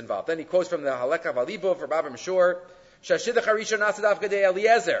Hu is involved. Then he quotes from the Halekha Valibo for Rabbi Mishur, Shashidach Harishon Nasadav Gadei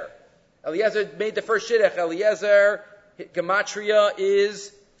Eliezer. Eliezer made the first shidduch. Eliezer gematria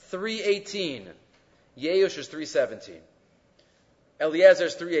is 318. Yeush is 317. Eliezer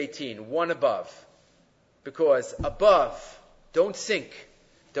is 318, one above, because above Don't sink.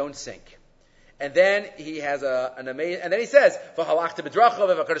 Don't sink. And then he has an amazing, and then he says, "V'halachta b'drachav,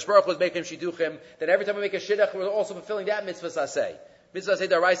 if HaKadosh Baruch Hu is making shidduchim, then every time we make a shidduch, we're also fulfilling that mitzvah saseh. Mitzvah saseh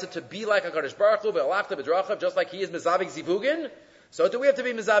daraisa, to be like HaKadosh Baruch Hu, v'halachta b'drachav, just like he is mezavik zivugin, so do we have to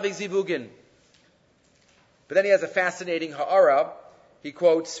be mezavik zivugin." But then he has a fascinating ha'ara. He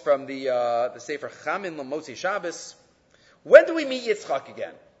quotes from the Sefer Chamin L'Motzi Shabbos. When do we meet Yitzchak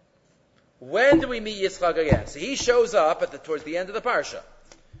again? When do we meet Yitzchak again? So he shows up towards the end of the parsha.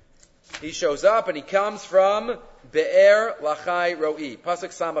 He shows up and he comes from Be'er Lachai Roi, Pasuk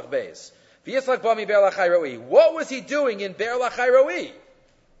Samach Beis. V'Yitzchak ba mi Be'er Lachai Roi. What was he doing in Be'er Lachai Roi?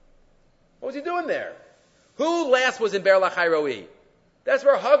 What was he doing there? Who last was in Be'er Lachai Roi? That's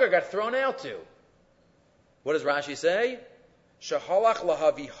where Hagar got thrown out to. What does Rashi say? Shahalach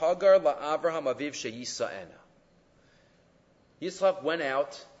lahavi Hagar la'Avraham aviv sheyisa'ena. Yitzchak went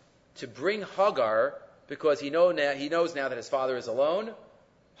out to bring Hagar because he knows now that his father is alone.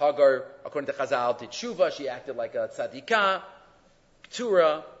 Hagar, according to Chazal, did tshuva. She acted like a tzadikah,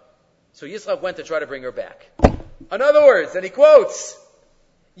 ktura. So Yitzchak went to try to bring her back. In other words, and he quotes,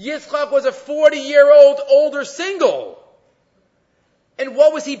 Yitzchak was a 40-year-old older single. And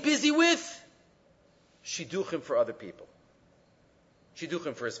what was he busy with? Shidduchim for other people.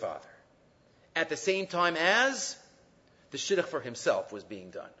 Shidduchim for his father. At the same time as the shidduch for himself was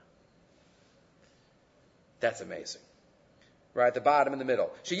being done. That's amazing. Right at the bottom in the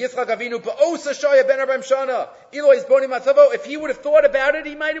middle. If he would have thought about it,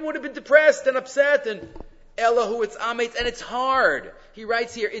 he would have been depressed and upset and Elahu, it's Ametz, and it's hard. He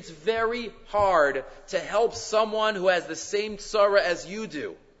writes here, it's very hard to help someone who has the same tzara as you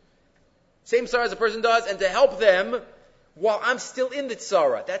do. Same tzara as a person does, and to help them while I'm still in the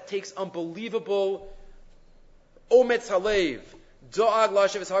tzara. That takes unbelievable ometz halev. Do'ag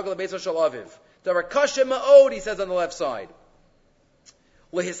lashev es hagel beis shel aviv. Davar kasha ma'od, he says on the left side.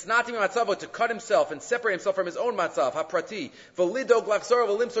 Lehisnatim matzavo, to cut himself and separate himself from his own matzav, haprati. V'lidog lachzor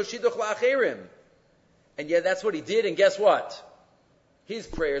v'limso shiduch la'acherim. And yet that's what he did, and guess what? His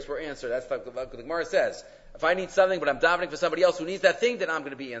prayers were answered. That's like the Gemara says. If I need something, but I'm davening for somebody else who needs that thing, then I'm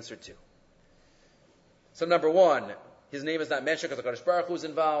going to be answered too. So number one, his name is not mentioned because the HaKadosh Baruch Hu was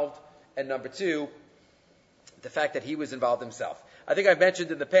involved. And number two, the fact that he was involved himself. I think I've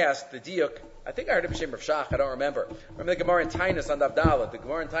mentioned in the past, the diuk, I think I heard it B'Shem Rav Shach, I don't remember. Remember the Gemara in Tainus on Daf Daled. The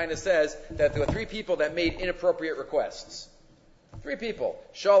Gemara in Tainus says that there were 3 people that made inappropriate requests. 3 people.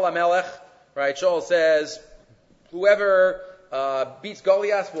 Shaul HaMelech, right? Shaul says, whoever beats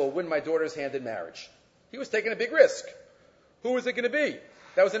Goliath will win my daughter's hand in marriage. He was taking a big risk. Who was it going to be?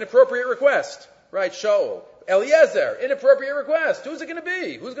 That was an appropriate request. Right, Shaul. Eliezer, inappropriate request. Who's it going to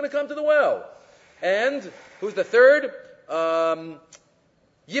be? Who's going to come to the well? And who's the third? Yiftach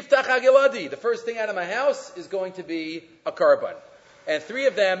Agiladi. The first thing out of my house is going to be a korban. And 3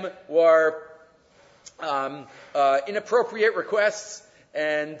 of them were inappropriate requests,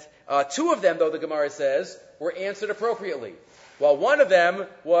 and 2 of them, though the Gemara says, were answered appropriately, while 1 of them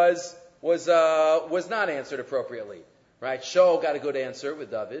was not answered appropriately. Right? Shaul got a good answer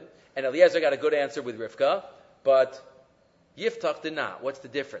with David, and Eliezer got a good answer with Rivka, but Yiftach did not. What's the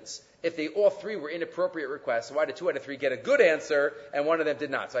difference? If they all 3 were inappropriate requests, why did 2 out of 3 get a good answer and 1 of them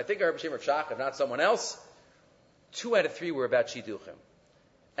did not? So I think I heard B'Shem Rav Shach, if not someone else, 2 out of 3 were about Shidduchim.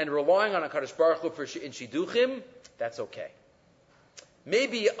 And relying on HaKadosh Baruch Hu in Shidduchim, that's okay.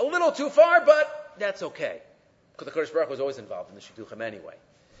 Maybe a little too far, but that's okay. Because the HaKadosh Baruch Hu was always involved in the Shidduchim anyway.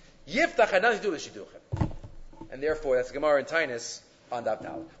 Yiftach had nothing to do with Shidduchim. And therefore, that's the Gemara in Tainus on Daf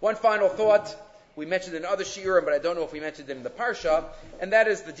Daled. One final thought. We mentioned in other shiurim, but I don't know if we mentioned it in the parsha, and that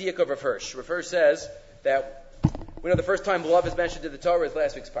is the diuk of Rav Hirsch. Rav Hirsch says that we know the first time love is mentioned in the Torah is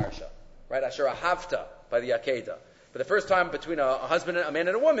last week's parsha, right? Asher ahavta by the Akedah. But the first time between a husband, a man,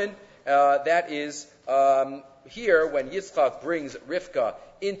 and a woman, that is here when Yitzchak brings Rivka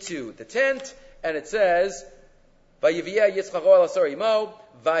into the tent, and it says, "Vayiviyah Yitzchak oel asar imo,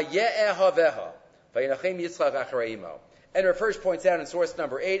 vaye'ehaveha, vayinachem Yitzchak acharei imo." And Rav Hirsch points out in source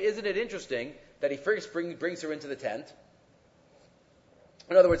number 8, isn't it interesting that he first brings her into the tent,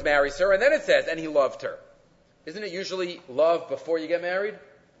 in other words, marries her, and then it says, and he loved her. Isn't it usually love before you get married?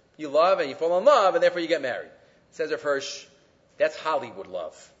 You love and you fall in love, and therefore you get married. Says Rav Hirsch, that's Hollywood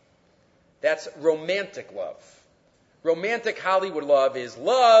love. That's romantic love. Romantic Hollywood love is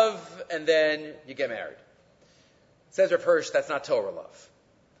love, and then you get married. Says Rav Hirsch, that's not Torah love.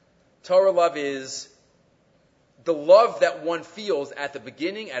 Torah love is the love that one feels at the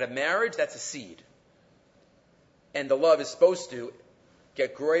beginning, at a marriage, that's a seed. And the love is supposed to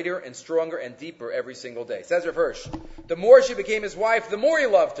get greater and stronger and deeper every single day. Says Rav Hirsch, the more she became his wife, the more he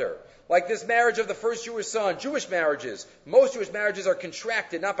loved her. Like this marriage of the first Jewish son, Jewish marriages. Most Jewish marriages are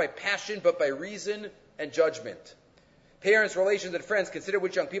contracted not by passion, but by reason and judgment. Parents, relations, and friends consider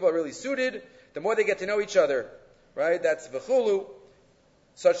which young people are really suited. The more they get to know each other, right? That's v'chulu.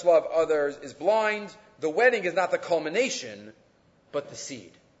 Such love others is blind. The wedding is not the culmination, but the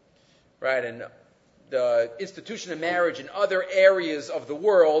seed, right? And the institution of marriage in other areas of the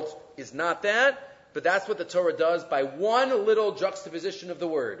world is not that, but that's what the Torah does by one little juxtaposition of the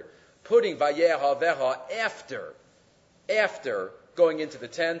word, putting vayeha veha after going into the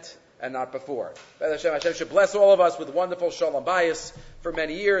tent and not before. Hashem should bless all of us with wonderful shalom bayis for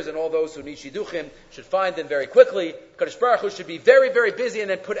many years, and all those who need shidduchim should find them very quickly. Kadosh Baruch Hu should be very, very busy and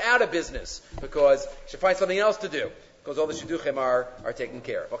then put out of business, because should find something else to do, because all the shidduchim are taken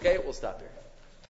care of. Okay, we'll stop here.